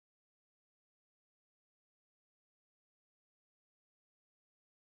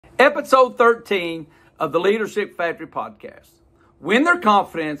Episode 13 of the Leadership Factory podcast. Win their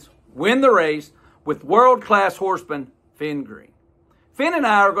confidence, win the race with world-class horseman Finn Green. Finn and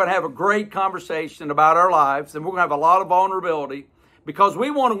I are going to have a great conversation about our lives, and we're going to have a lot of vulnerability because we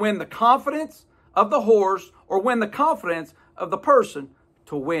want to win the confidence of the horse or win the confidence of the person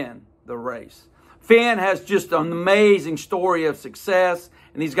to win the race. Finn has just an amazing story of success,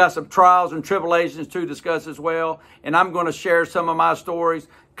 and he's got some trials and tribulations to discuss as well. And I'm going to share some of my stories.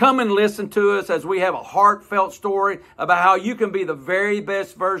 Come and listen to us as we have a heartfelt story about how you can be the very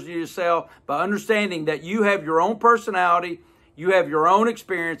best version of yourself by understanding that you have your own personality, you have your own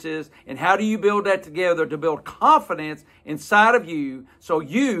experiences, and how do you build that together to build confidence inside of you so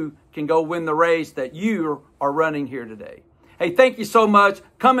you can go win the race that you are running here today. Hey, thank you so much.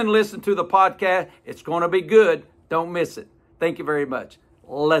 Come and listen to the podcast. It's going to be good. Don't miss it. Thank you very much.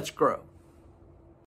 Let's grow.